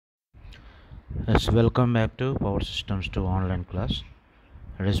Yes, welcome back to Power Systems to online class.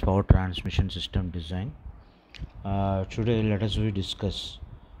 It is Power Transmission System Design. Today, let us we discuss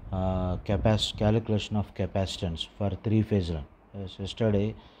calculation of capacitance for three-phase line. As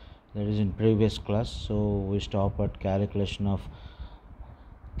yesterday, that is in previous class. So we stop at calculation of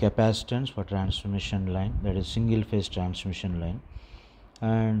capacitance for transmission line, that is single-phase transmission line.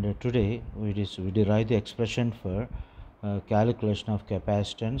 And today we derive the expression for calculation of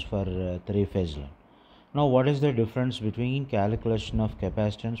capacitance for three-phase line. Now, what is the difference between calculation of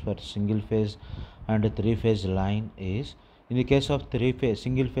capacitance for single phase and a three-phase line is, in the case of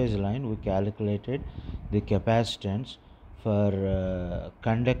single phase line, we calculated the capacitance for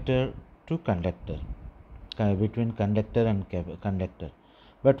conductor to conductor, between conductor and conductor.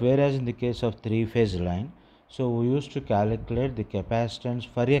 But whereas in the case of three-phase line, so we used to calculate the capacitance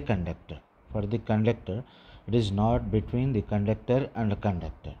for a conductor. For the conductor, it is not between the conductor and the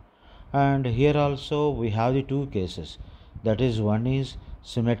conductor. And here also we have the two cases, that is, one is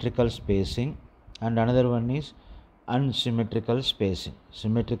symmetrical spacing and another one is unsymmetrical spacing.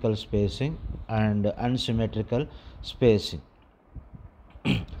 Symmetrical spacing and unsymmetrical spacing.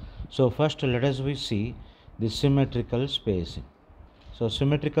 So first let us we see the symmetrical spacing. So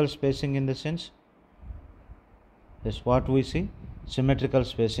symmetrical spacing in the sense is what we see. Symmetrical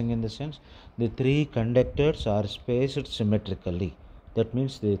spacing in the sense the three conductors are spaced symmetrically. That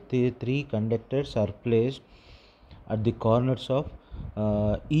means the three conductors are placed at the corners of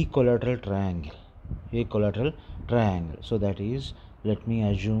equilateral triangle. Equilateral triangle. So that is, let me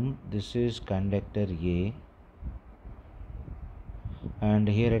assume this is conductor A and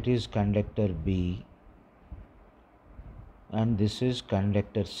here it is conductor B and this is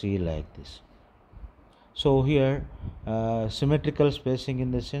conductor C, like this. So here symmetrical spacing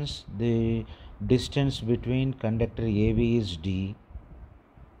in the sense the distance between conductor AB is D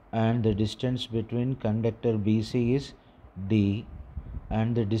and the distance between conductor BC is D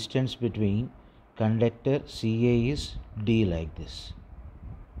and the distance between conductor CA is D, like this.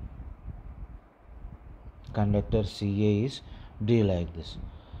 Conductor CA is D, like this.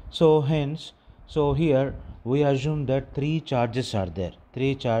 So hence, so here we assume that three charges are there.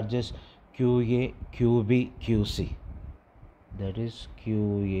 Three charges QA, QB, QC. That is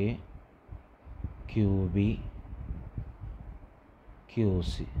QA, QB,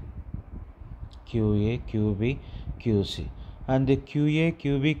 QC. QA, QB, QC. And the QA,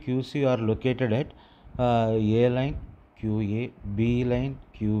 QB, QC are located at A line, QA, B line,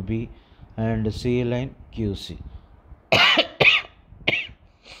 QB, and C line, QC.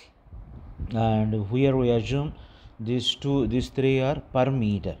 And here we assume these three are per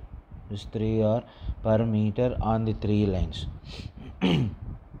meter. These three are per meter on the three lines.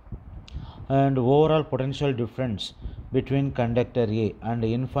 And overall potential difference between conductor A and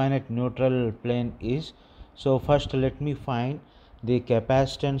infinite neutral plane is, so first let me find the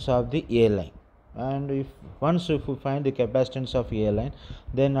capacitance of the A line, and once we find the capacitance of A line,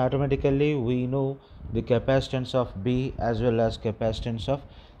 then automatically we know the capacitance of B as well as capacitance of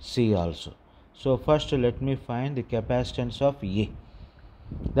C also. So first let me find the capacitance of A.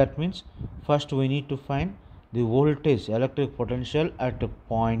 That means first we need to find the voltage, electric potential at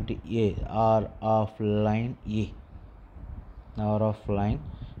point A or of line A, or of line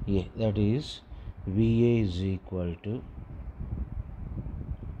A, that is VA is equal to,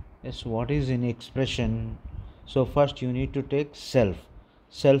 yes, what is in expression? So first you need to take self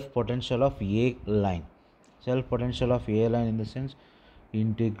potential of A line. Self potential of A line in the sense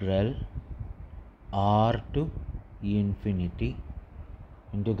integral R to infinity,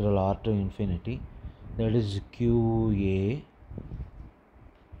 integral R to infinity, that is QA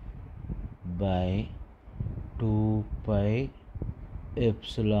by 2 pi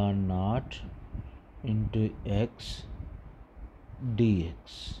epsilon naught into x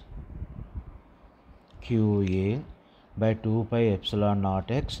dx. QA by 2 pi epsilon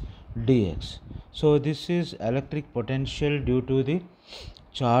naught x dx. So this is electric potential due to the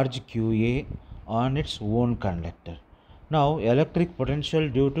charge QA on its own conductor. Now electric potential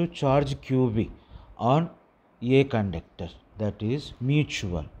due to charge QB on A conductor, that is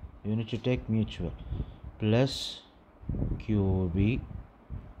mutual. You need to take mutual, plus QB,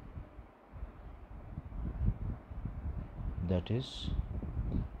 that is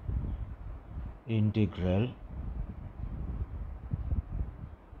integral.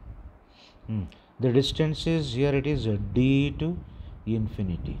 The distance is, here it is d to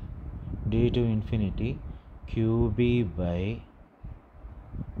infinity, QB by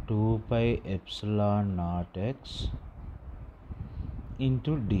 2 pi epsilon naught x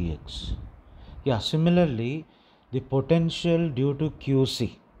into dx. Yeah, similarly the potential due to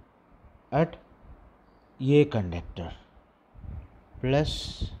QC, at a conductor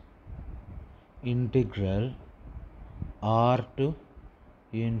plus integral r to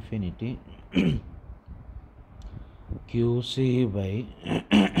infinity qc by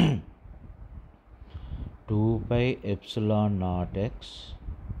 2 pi epsilon naught x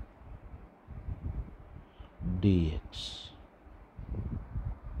dx.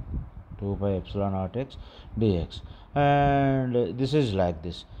 2 pi epsilon naught x dx, and this is like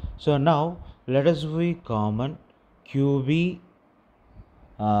this. So now let us be common qb,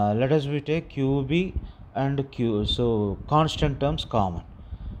 let us we take qb and q, so constant terms common,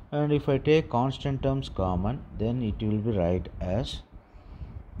 and if I take constant terms common, then it will be right as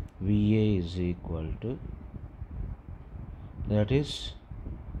va is equal to, that is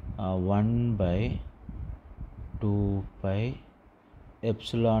 1 by 2 pi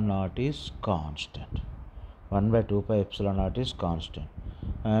epsilon naught is constant. 1 by 2 pi epsilon naught is constant,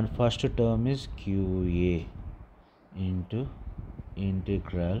 and first term is qa into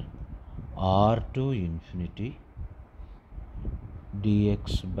integral r to infinity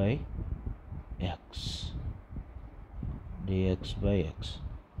dx by x,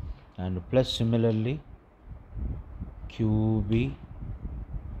 and plus similarly qb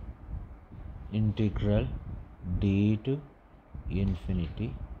integral d to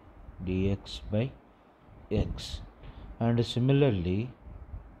infinity dx by x, and similarly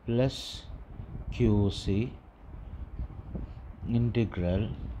plus qc integral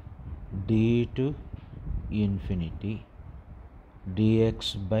d to infinity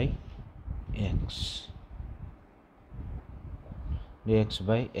dx by x, Yes,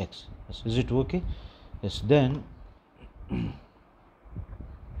 is it okay? Yes, then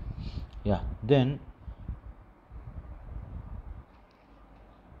yeah, then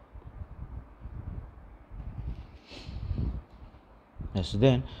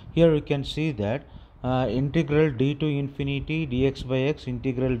here we can see that integral d to infinity dx by x,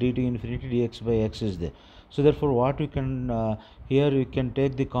 integral d to infinity dx by x is there. So therefore what we can here we can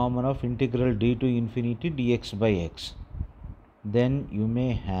take the common of integral d to infinity dx by x. Then you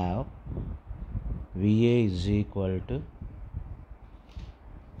may have va is equal to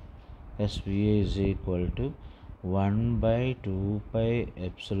va is equal to 1 by 2 pi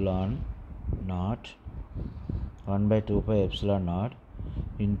epsilon naught, 1 by 2 pi epsilon naught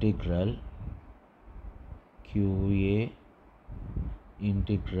integral qa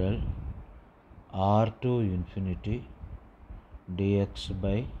integral r to infinity dx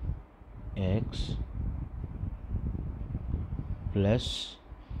by x plus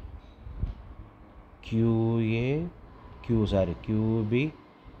qb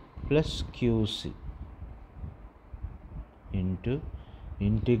plus qc into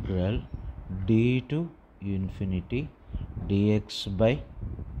integral d to infinity dx by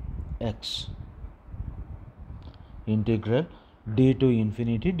x, integral d to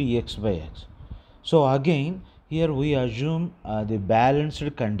infinity dx by x. So again here we assume the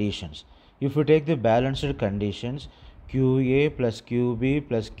balanced conditions. If we take the balanced conditions, qa plus qb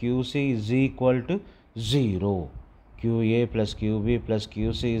plus qc is equal to 0. qa plus qb plus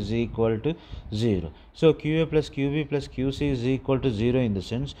qc is equal to 0. So qa plus qb plus qc is equal to 0 in the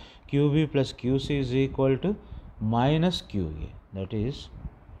sense qb plus qc is equal to minus qa. That is,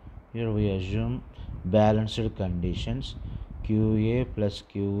 here we assume balanced conditions, qa plus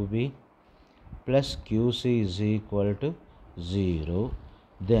qb plus qc is equal to 0.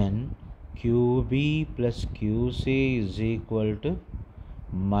 Then qb plus qc is equal to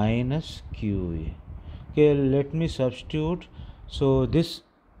minus qa. Okay, let me substitute so this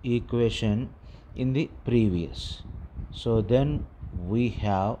equation in the previous. So then we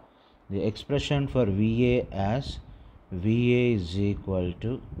have the expression for va as va is equal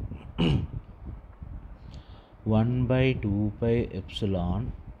to 1 by 2 pi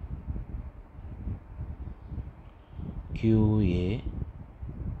epsilon qa.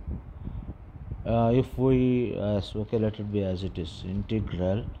 If we okay, let it be as it is,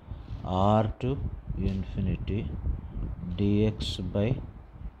 integral r to infinity dx by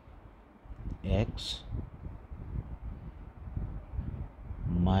x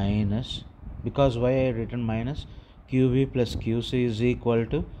minus, because why I written minus, qb plus qc is equal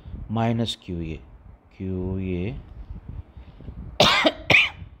to minus qa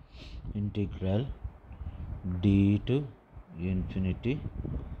integral d to infinity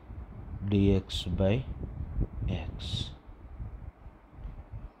dx by x.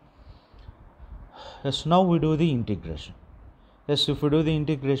 Yes, now we do the integration. Yes, if we do the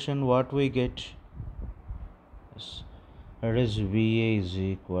integration, what we get? Yes, that is va is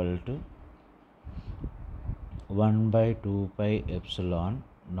equal to 1 by 2 pi epsilon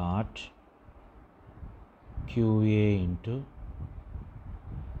naught QA into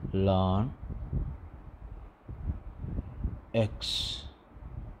ln x.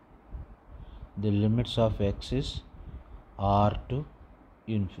 The limits of x is r to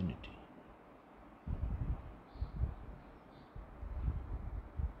infinity.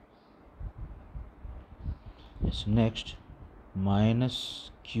 Yes, next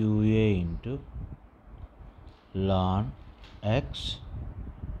minus QA into ln x.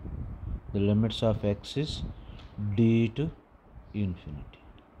 The limits of x is d to infinity.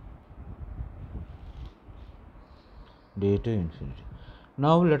 D to infinity.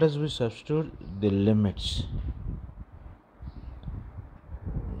 Now let us substitute the limits.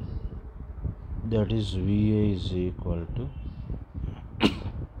 That is VA is equal to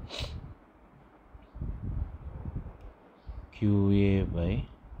QA by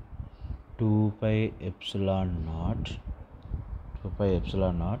 2 pi epsilon naught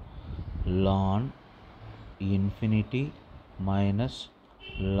ln infinity minus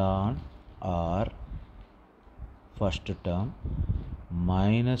ln r first term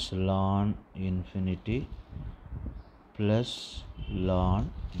minus ln infinity plus ln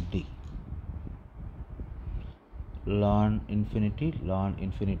d. Ln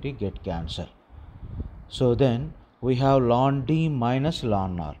infinity get cancelled. So then we have ln d minus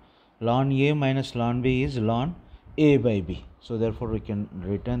ln r. Ln a minus ln b is ln a by b. So therefore we can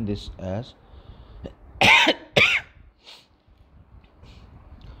written this as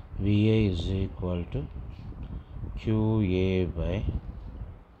VA is equal to QA by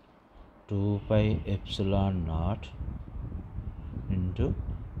 2 pi epsilon naught into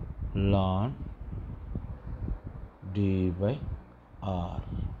ln d by r.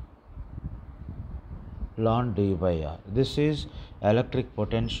 Ln d by r. This is electric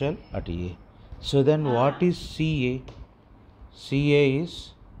potential at A. So then what is CA? CA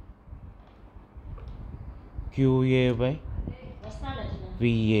is QA by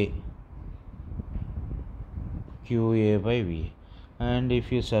VA. QA by VA. And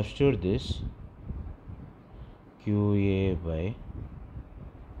if you substitute this, QA by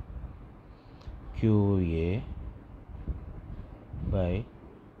QA by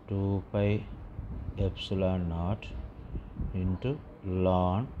 2 pi epsilon naught into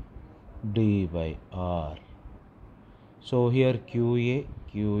ln d by r. So here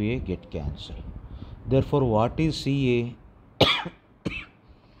QA get cancelled. Therefore what is CA?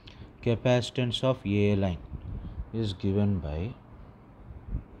 Capacitance of A line is given by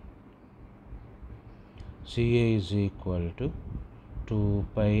CA is equal to 2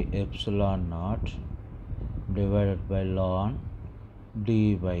 pi epsilon naught divided by ln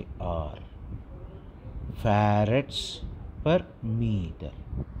d by r farads per meter.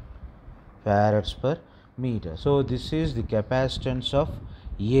 Farads per meter. So this is the capacitance of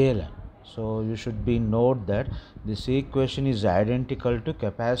A line. So you should be note that this equation is identical to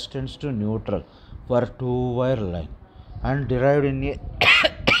capacitance to neutral for two-wire line and derived in a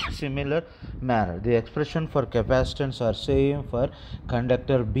similar manner. The expression for capacitance are same for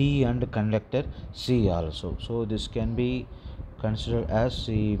conductor B and conductor C also. So this can be considered as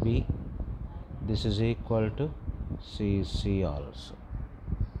CB. This is equal to CC also.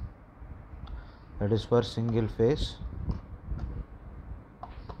 That is for single phase.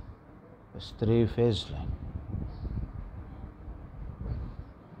 It's three-phase line.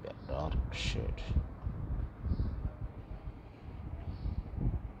 Dark shade.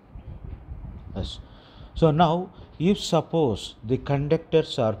 Yes. So now if suppose the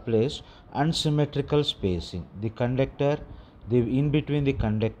conductors are placed unsymmetrical spacing, in between the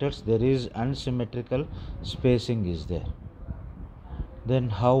conductors there is unsymmetrical spacing is there, then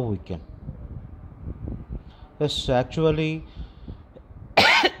how we can? Yes, actually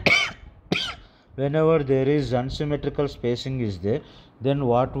whenever there is unsymmetrical spacing is there, then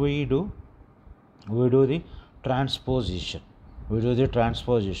what we do? We do the transposition.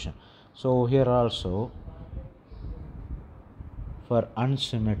 So here also for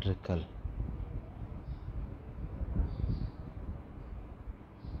unsymmetrical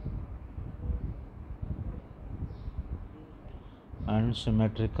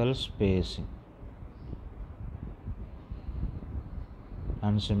spacing,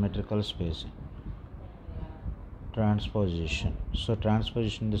 transposition. So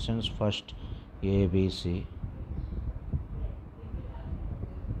transposition in the sense first A, B, C,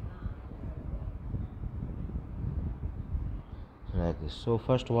 like this. So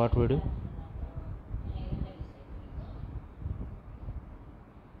first what we do?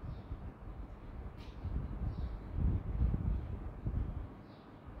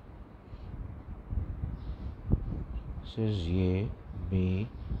 This is A, B,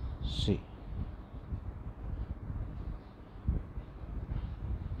 C.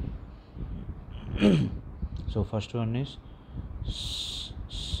 So first one is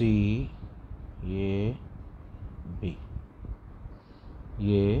C A B,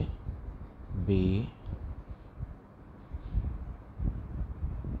 A B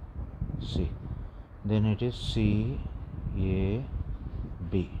C, then it is C A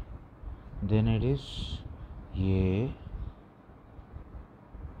B, then it is A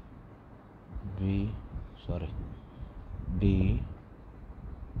B, B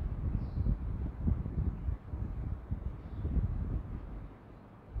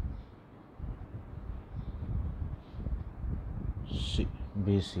C,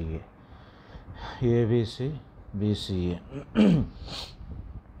 B C A, A B C, B C A,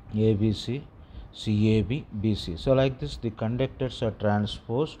 A B C, C A B, B C. So like this, the conductors are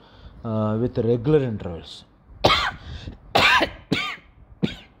transposed with regular intervals.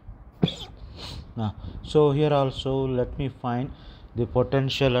 So here also let me find the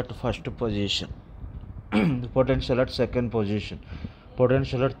potential at first position, the potential at second position,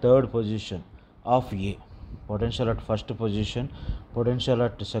 potential at third position of A, potential at first position, potential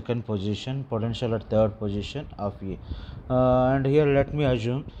at second position, potential at third position of A. And here let me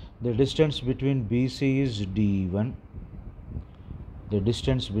assume the distance between BC is D1, the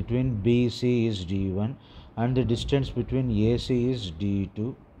distance between BC is D1, and the distance between AC is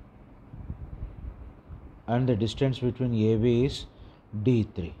D2, and the distance between AB is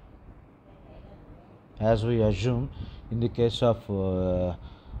D3, as we assume in the case of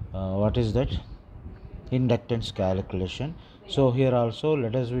what is that, inductance calculation. So here also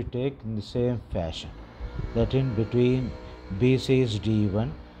let us we take in the same fashion, that in between BC is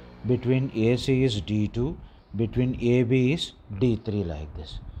D1, between AC is D2, between AB is D3, like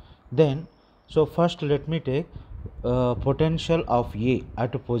this. Then so first let me take potential of A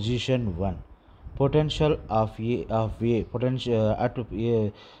at position 1, potential of A potential at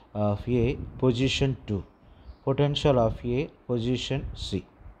A of A position 2, potential of A position C,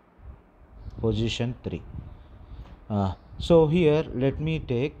 position 3. So here let me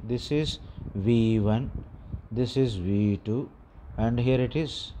take, this is V1, this is V2, and here it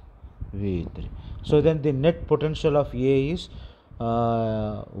is V3. So then the net potential of A is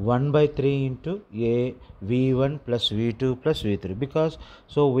 1 by 3 into A V1 plus V2 plus V3, because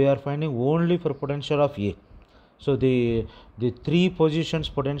so we are finding only for potential of A. So the three positions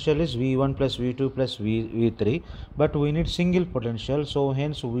potential is V1 plus V2 plus V3, but we need single potential, so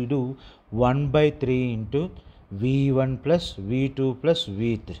hence we do 1 by 3 into V1 plus V2 plus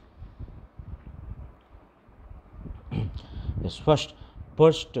V3. Yes, first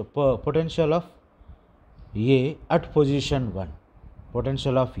potential of A at position 1,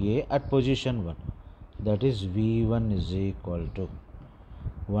 potential of A at position 1, that is V1 is equal to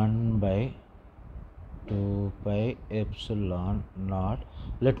 1 by 2 pi epsilon naught,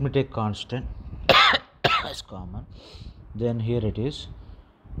 let me take constant as common, then here it is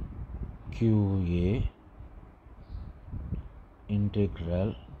QA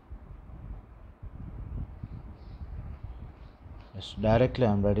integral, yes, directly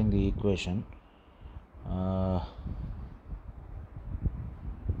I am writing the equation,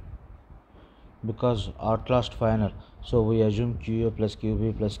 because at last final, so we assume QA plus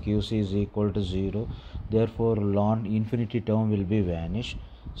QB plus QC is equal to 0, therefore ln infinity term will be vanished.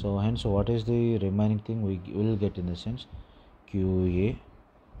 So hence what is the remaining thing we will get in the sense QA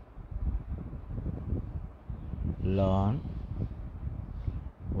ln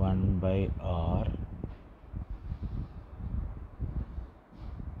 1 by R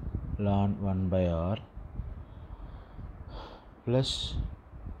ln 1 by R plus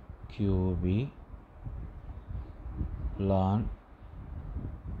QB ln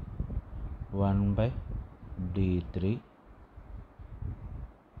 1 by D3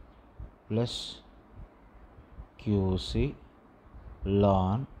 plus QC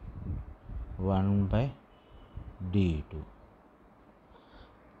ln 1 by D2.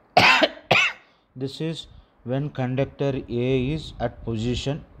 This is when conductor A is at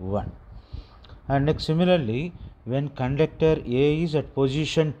position 1. And next similarly, when conductor A is at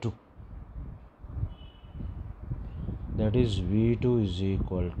position 2, that is V2 is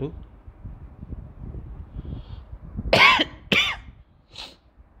equal to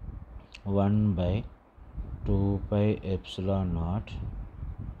one by 2 pi epsilon naught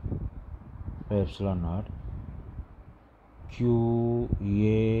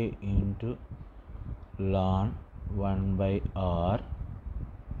QA into ln 1 by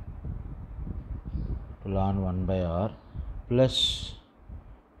R plus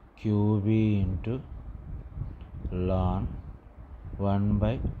QB into ln 1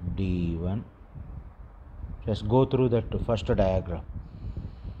 by D1. Just go through that first diagram,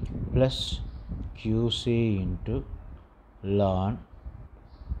 plus QC into ln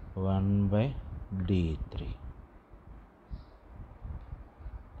 1 by D3.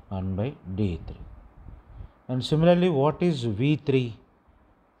 1 by D3. And similarly, what is V3?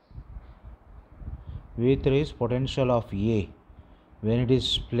 V3 is potential of A when it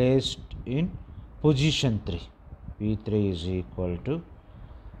is placed in position 3. V3 is equal to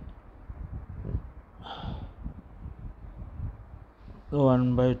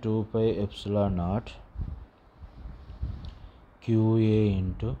one by 2 pi epsilon naught QA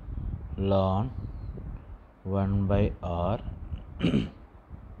into ln 1 by R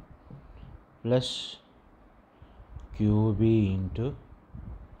plus QB into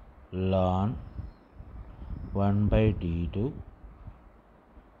ln 1 by D2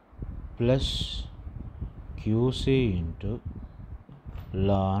 plus QC into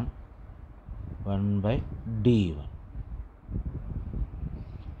ln 1 by D1.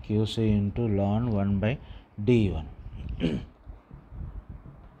 QC into ln 1 by D1.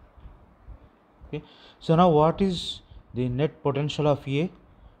 Okay. So now what is the net potential of A?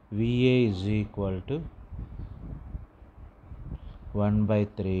 VA is equal to 1 by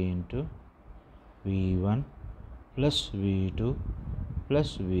 3 into V1 plus V2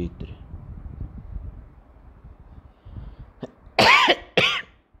 plus V3.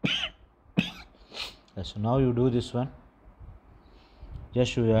 So now you do this one.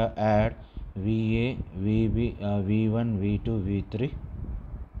 Just you add VA, VB, V1, V2, V3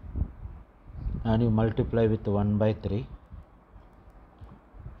 and you multiply with 1 by 3.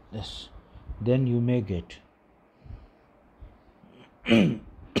 Yes. Then you may get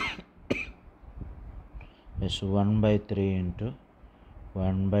yes, 1 by 3 into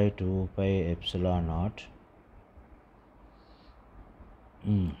 1 by 2 pi epsilon naught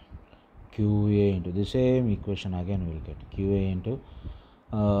QA into the same equation again we will get QA into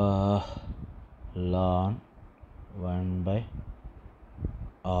ln 1 by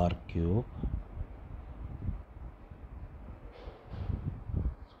R cube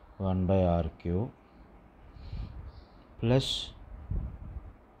 1 by R cube plus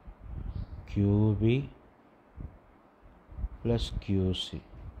QB plus QC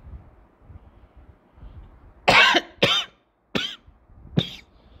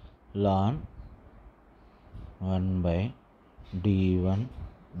ln 1 by D1,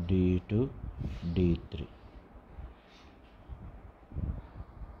 D2, D3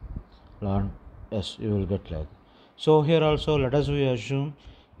 ln, yes, you will get like. So here also let us we assume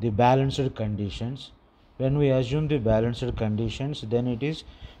the balanced conditions. When we assume the balanced conditions, then it is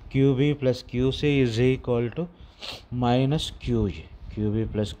QB plus QC is equal to minus QA.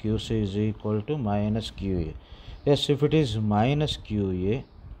 QB plus QC is equal to minus QA. Yes, if it is minus QA,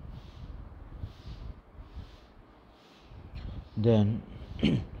 then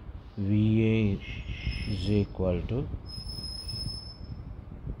VA is equal to,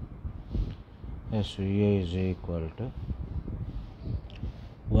 yes, VA is equal to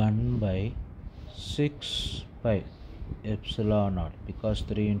 1 by 6 pi epsilon naught, because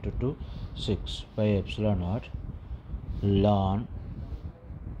 3 into 2 6 pi epsilon naught ln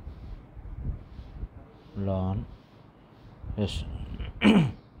yes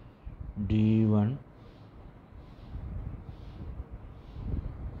D1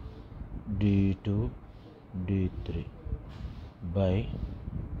 D2 D3 by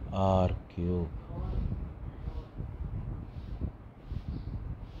R cube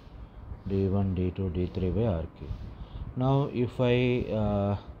D1 D2 D3 by R cube. Now if I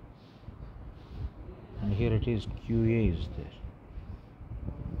and here it is QA is there.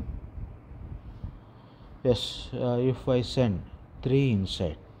 Yes, if I send 3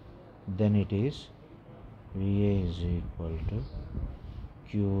 inside, then it is VA is equal to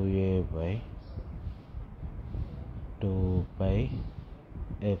QA by 2 pi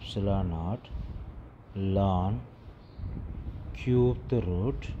epsilon naught ln cubed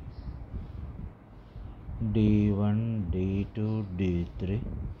root D1 D2 D3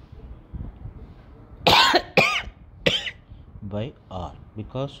 by R,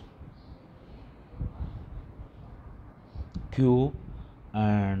 because Q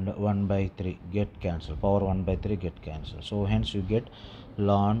and 1 by 3 get cancelled, power 1 by 3 get cancelled, so hence you get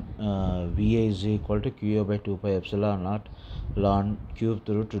ln VA is equal to QA by 2 pi epsilon naught ln cubed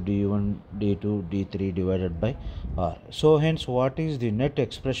root D1 D2 D3 divided by R. So hence what is the net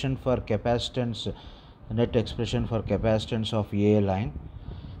expression for capacitance of A line?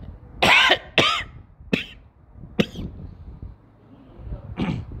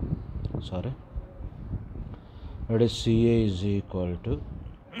 Sorry, that is CA is equal to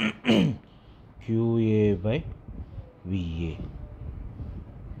QA by VA.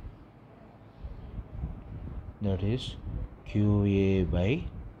 that is QA by,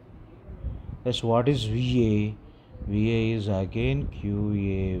 yes, what is VA? VA is again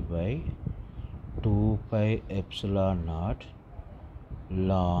QA by 2 pi epsilon naught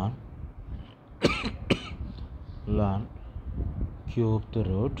ln ln cubed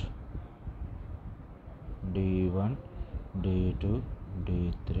root d1 d2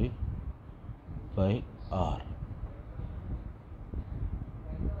 d3 by r.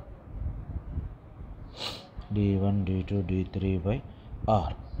 d1 d2 d3 by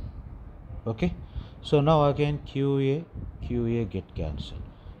r. Okay, so now again QA get cancelled,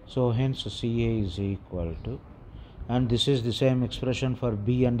 so hence CA is equal to, and this is the same expression for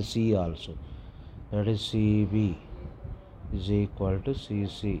B and C also, that is CB is equal to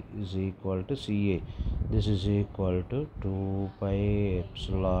CC is equal to CA. This is equal to 2 pi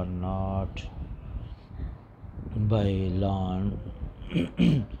epsilon naught by ln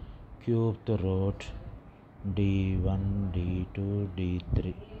cubed root d1 d2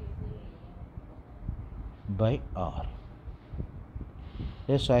 d3 by r.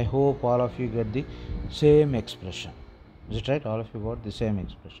 Yes, I hope all of you get the same expression. Is it right? All of you got the same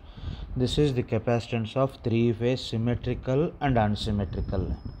expression. This is the capacitance of three-phase symmetrical and unsymmetrical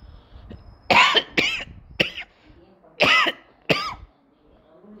line.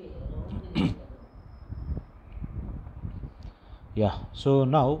 Yeah, so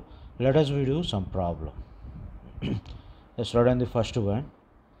now let us do some problem. Let's start on the first one.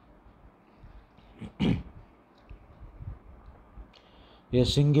 A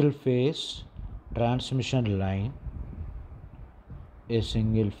single phase transmission line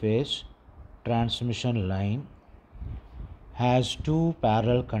has two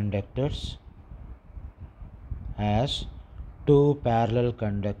parallel conductors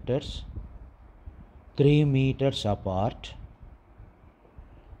 3 meters apart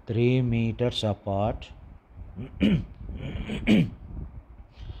the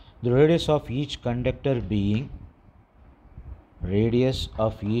radius of each conductor being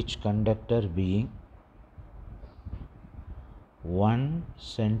 1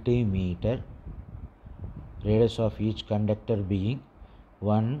 centimeter,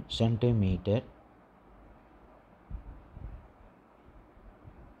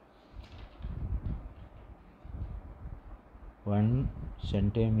 1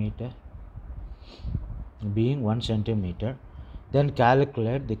 centimeter, being 1 centimeter, then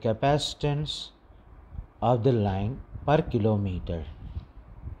calculate the capacitance of the line per kilometer.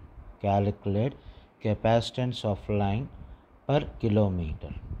 Calculate capacitance of line per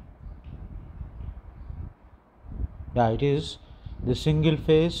kilometer. Yeah, it is the single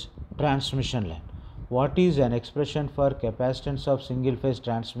phase transmission line. What is an expression for capacitance of single phase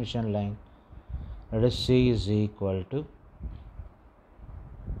transmission line? Let us C is equal to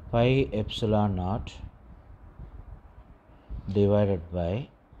pi epsilon naught divided by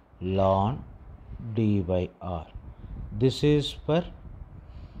ln d by r. This is per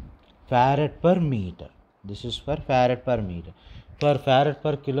farad per meter. For farad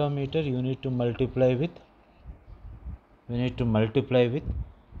per kilometer, you need to multiply with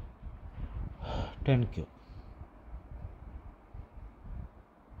 10 cube.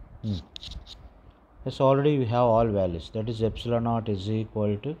 Yes, already we have all values. That is epsilon naught is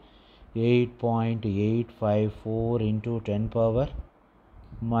equal to 8.854 into 10 power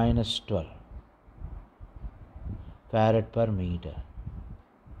minus 12 farad per meter.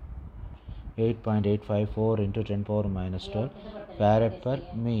 8.854 into 10 power minus 12 farad per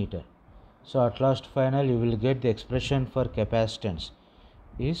meter. So at last final you will get the expression for capacitance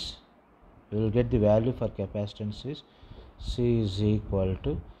is, you will get the value for capacitance is C is equal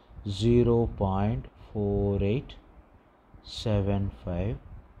to 0.4875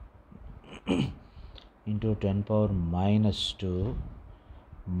 into 10 power minus 2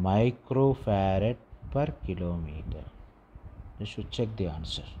 microfarad per kilometer. You should check the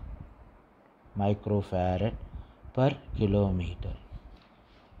answer. Microfarad per kilometer.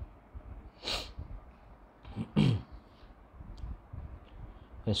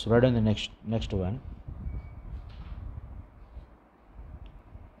 Yes, right on the next one.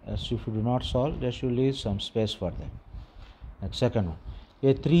 As if you do not solve, just you leave some space for that. Next, second one.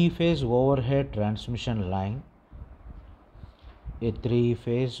 A three-phase overhead transmission line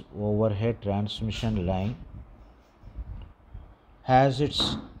has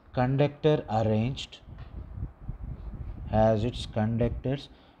its conductors arranged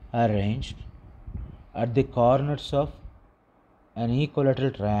at the corners of an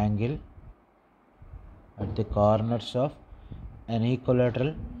equilateral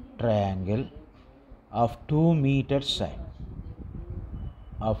triangle of 2 meter side.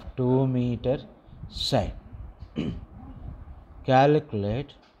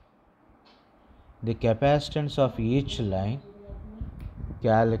 calculate the capacitance of each line.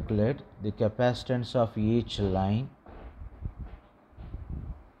 Calculate the capacitance of each line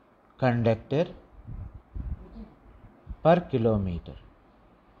conductor per kilometer,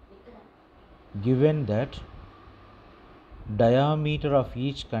 given that diameter of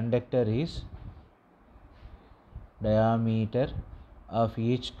each conductor is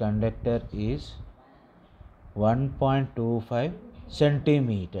 1.25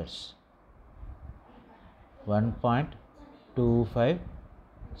 centimeters. 1.25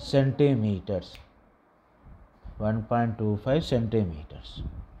 centimeters. 1.25 centimeters.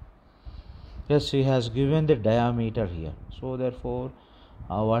 Yes, he has given the diameter here. So therefore,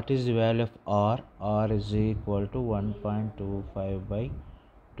 what is the value of R? R is equal to 1.25 by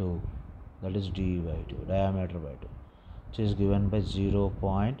 2. That is d by 2, diameter by 2, which is given by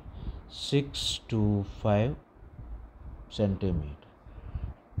 0.625 centimeter.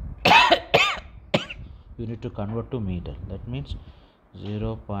 You need to convert to meter. That means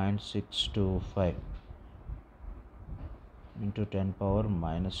 0.625 into 10 power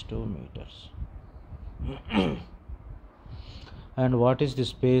minus 2 meters. And what is the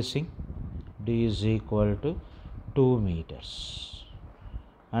spacing? D is equal to 2 meters.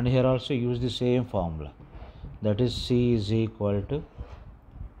 And here also use the same formula. That is C is equal to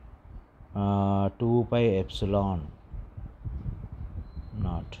 2 pi epsilon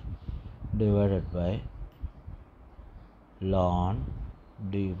naught divided by ln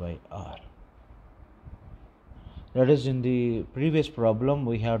d by r. That is, in the previous problem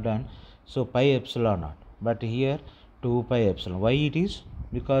we have done so pi epsilon naught, but here 2 pi epsilon. Why it is?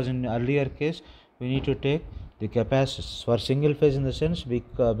 Because in earlier case we need to take the capacitance for single phase, in the sense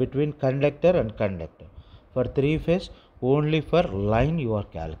between conductor and conductor. For three phase, only for line you are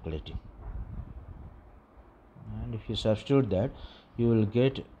calculating. And if you substitute that, you will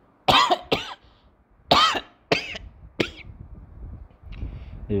get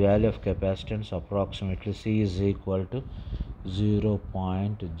the value of capacitance approximately C is equal to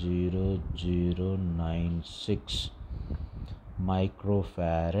 0.0096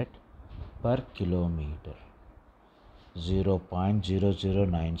 microfarad per kilometer.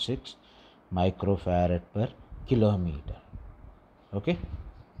 0.0096 microfarad per kilometer. Okay.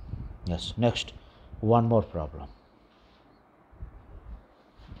 Yes. Next, one more problem.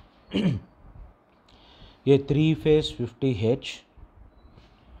 A three phase 50H.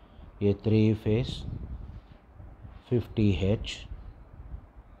 A three phase 50H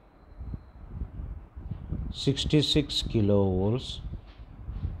 66 kilovolts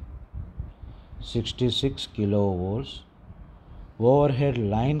overhead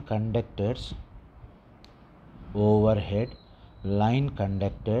line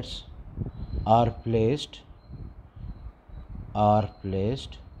conductors are placed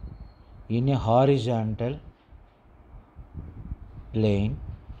in a horizontal plane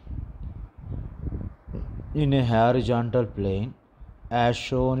as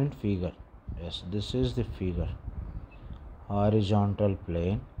shown in figure. Yes, this is the figure. Horizontal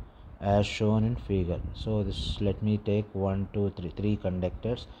plane as shown in figure. So this, let me take 1, 2, 3, 3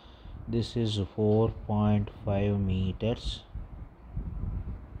 conductors. This is 4.5 meters,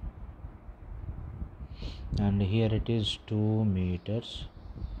 and here it is 2 meters.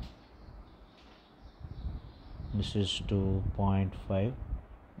 This is 2.5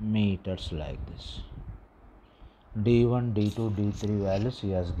 meters, like this. D1, D2, D3 values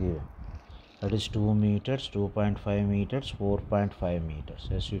he has given. That is 2 meters, 2.5 meters, 4.5 meters.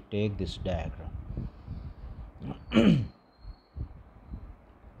 As you take this diagram.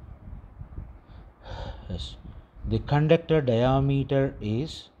 Yes. The conductor diameter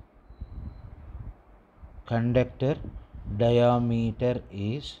is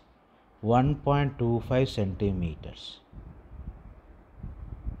 1.25 centimeters.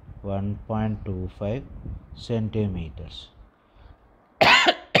 1.25 centimeters.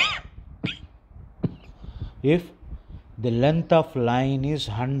 If the length of line is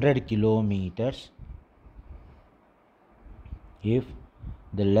 100 kilometers, if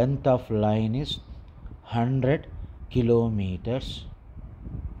the length of line is 100 kilometers,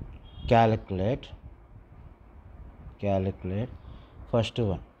 calculate first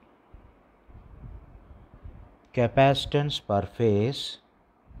one, capacitance per phase,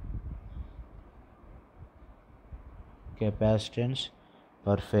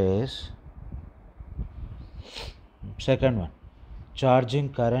 second one, charging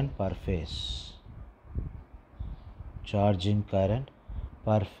current per phase,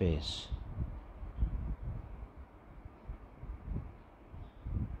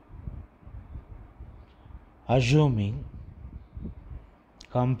 assuming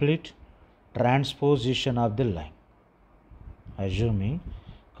complete transposition of the line. Assuming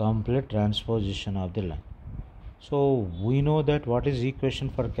complete transposition of the line. So we know that what is equation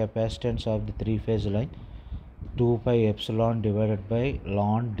for capacitance of the three phase line? 2 pi epsilon divided by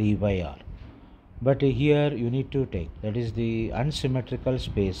ln d by r. But here you need to take, that is the unsymmetrical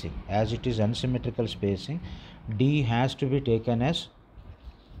spacing. As it is unsymmetrical spacing, d has to be taken as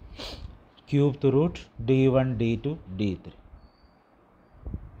cubed root d1 d2 d3.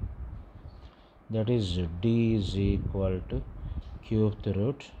 That is d is equal to cubed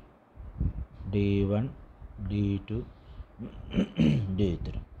root d1 d2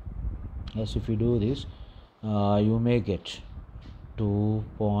 d3. Yes, if you do this, you may get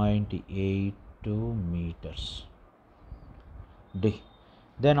 2.82 meters d.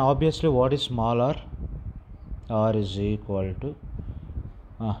 Then obviously what is small r? R is equal to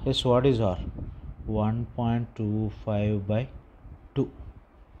yes, what is r? 1.25 by 2.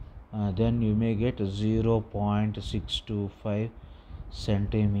 Then you may get 0.625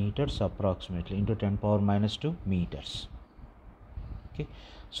 centimeters approximately into 10 power minus 2 meters. Okay,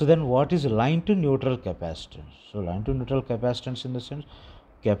 so then what is line to neutral capacitance? So line to neutral capacitance in the sense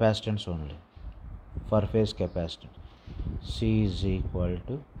capacitance only for phase capacitance. C is equal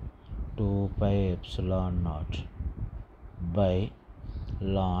to 2 pi epsilon naught by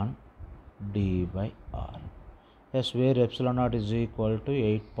ln d by r. Yes, where epsilon naught is equal to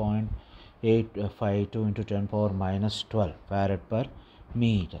 8.852 into 10 power minus 12 farad per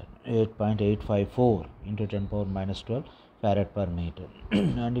meter, 8.854 into 10 power minus 12 farad per meter.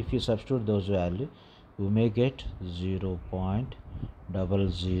 And if you substitute those values, you may get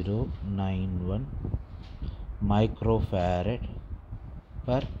 0.0091 microfarad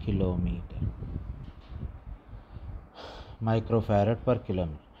per kilometer. Microfarad per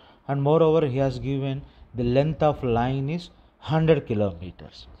kilometer. And moreover, he has given the length of line is 100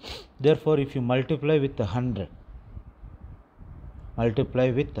 kilometers. Therefore, if you multiply with 100,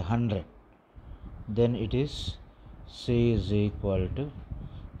 then it is C is equal to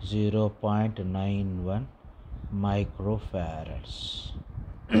 0.91 microfarads.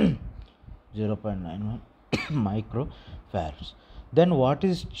 0.91 microfarads. Then what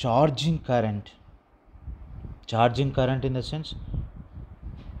is charging current? Charging current in the sense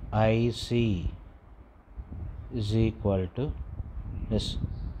IC is equal to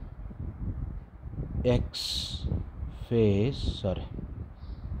X phase,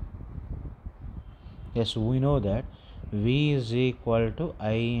 we know that V is equal to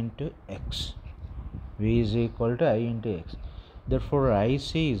I into X. V is equal to I into X. Therefore,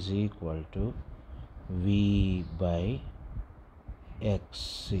 IC is equal to V by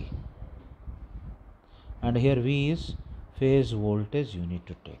XC. And here V is phase voltage you need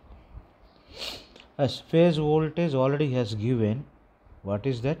to take. As phase voltage already has given, what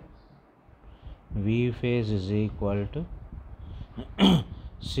is that? V phase is equal to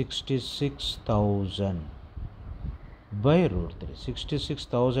 66,000 by root 3.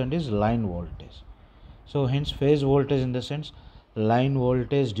 66,000 is line voltage. So hence phase voltage in the sense line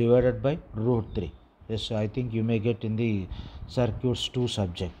voltage divided by root 3. Yes, I think you may get in the circuits 2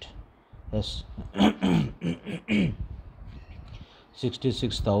 subject. Yes.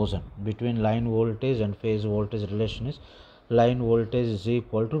 66,000 between line voltage and phase voltage relation is line voltage is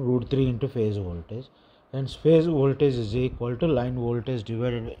equal to root 3 into phase voltage, hence phase voltage is equal to line voltage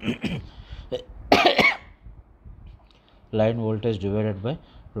divided by line voltage divided by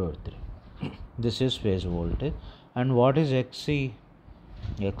root 3. This is phase voltage. And what is XC?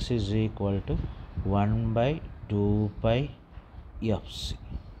 X is equal to 1 by 2 pi FC.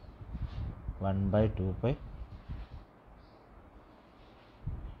 1 by 2 pi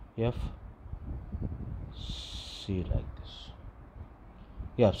FC like this.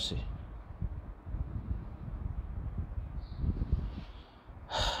 FC.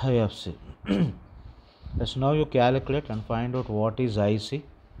 FC. Yes, now you calculate and find out what is IC.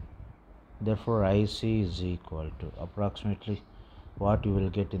 Therefore, IC is equal to approximately what you will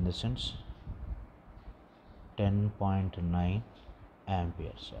get in the sense 10.9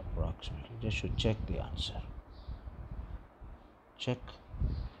 amperes approximately. Just should check the answer. Check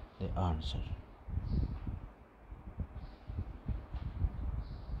the answer.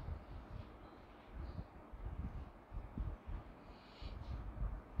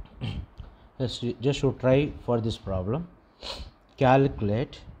 Yes, just should try for this problem.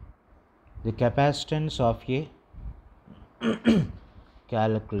 Calculate the capacitance of a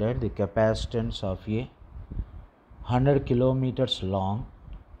calculate the capacitance of a 100 kilometers long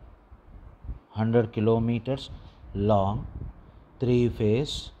 3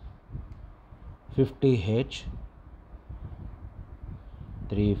 phase 50H,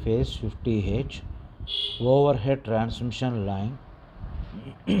 3-phase 50H overhead transmission line,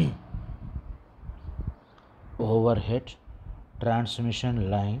 overhead transmission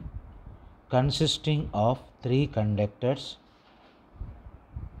line consisting of three conductors,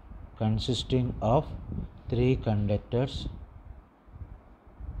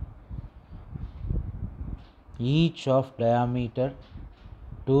 each of diameter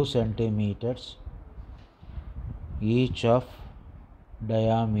 2 centimeters, each of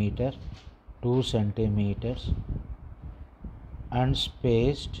diameter 2 centimeters, and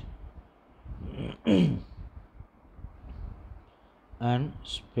spaced and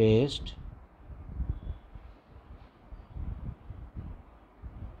spaced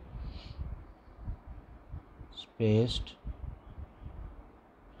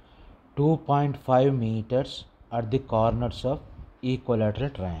 2.5 meters at the corners of equilateral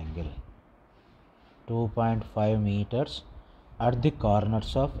triangle. 2.5 meters at the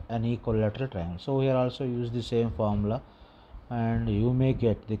corners of an equilateral triangle. So here also use the same formula, and you may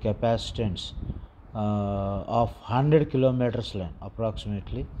get the capacitance of 100 kilometers line,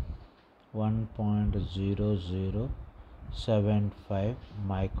 approximately 1.0075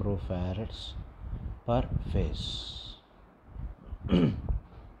 microfarads per phase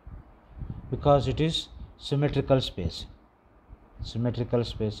because it is symmetrical spacing. The symmetrical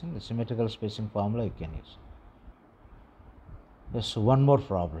spacing formula you can use. Yes, one more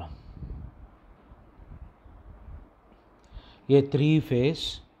problem. A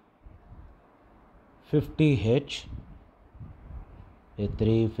 3-phase 50H,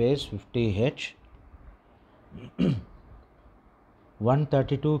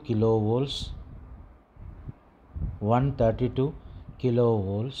 132 kilovolts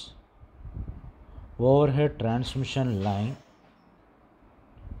overhead transmission line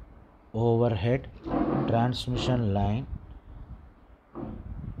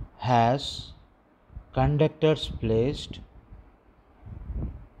has conductors placed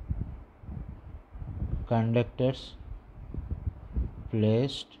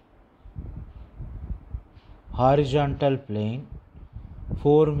horizontal plane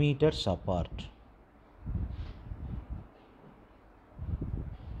 4 meters apart.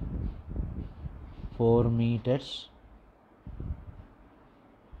 4 meters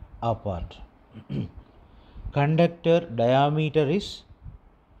apart. Conductor diameter is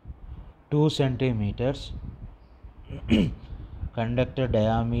 2 centimeters. Conductor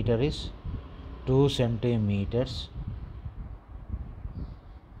diameter is 2 centimeters.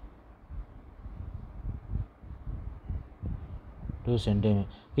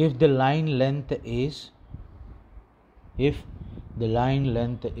 If the line length is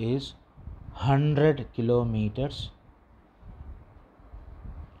 100 kilometers,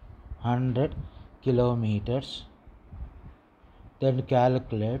 then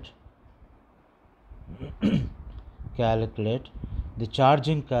calculate the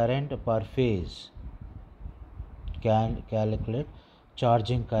charging current per phase. Calculate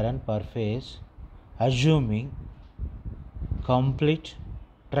charging current per phase, assuming complete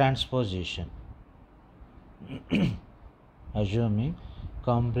transposition.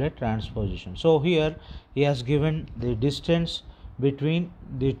 So here he has given the distance between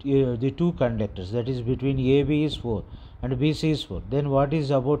the two conductors, that is between AB is 4 and BC is 4. Then what is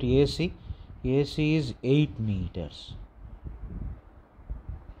about AC? AC is 8 meters.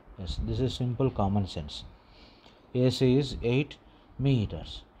 Yes, this is simple common sense. AC is 8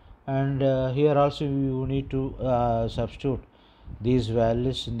 meters, and here also you need to substitute these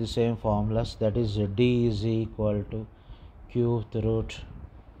values in the same formulas, that is D is equal to cube root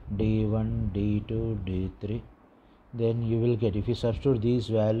D1, D2, D3. Then you will get, if you substitute these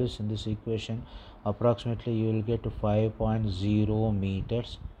values in this equation, approximately you will get 5.0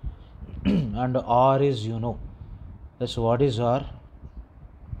 meters. And R is, that's what is R?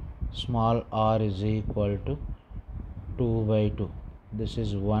 Small r is equal to 2 by 2. This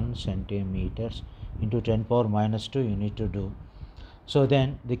is 1 centimeters into 10 power minus 2 you need to do. So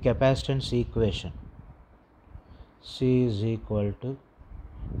then the capacitance equation, C is equal to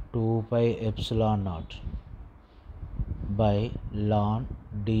 2 pi epsilon naught by ln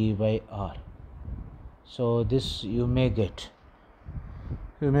d by r. So this you may get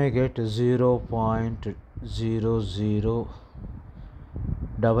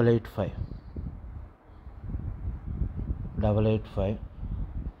 0.00885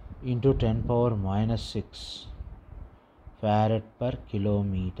 into 10 power minus 6 farad per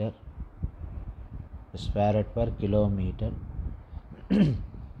kilometer. And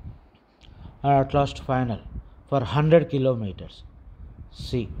at last final for 100 kilometers.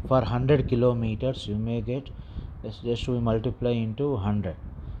 See, for 100 kilometers you may get, just we multiply into 100,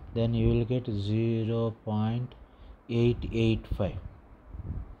 then you will get 0.885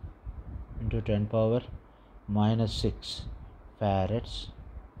 into 10 power minus 6 farads.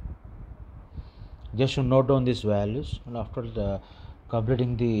 Just to note down these values, and after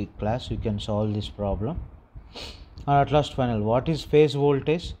completing the class you can solve this problem. And at last final, what is phase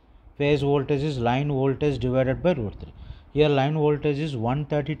voltage? Phase voltage is line voltage divided by root 3. Here line voltage is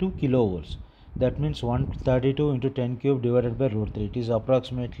 132 kilovolts. That means 132 into 10 cube divided by root 3. It is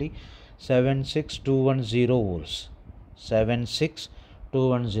approximately 76210 volts.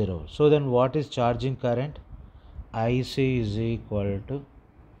 76210. So then what is charging current? IC is equal to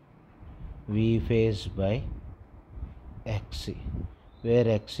V phase by XC, where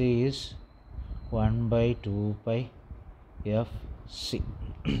XC is 1 by 2 pi FC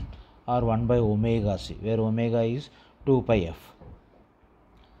or 1 by omega C, where omega is 2 pi F.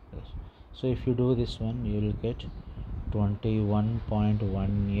 So if you do this one, you will get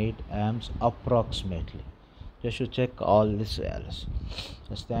 21.18 amps approximately. Just to check all these values.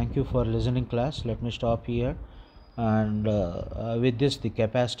 Yes, thank you for listening, class. Let me stop here. And with this, the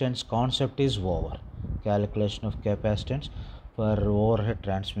capacitance concept is over. Calculation of capacitance for overhead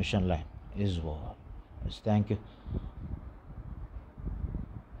transmission line is over. Yes, thank you.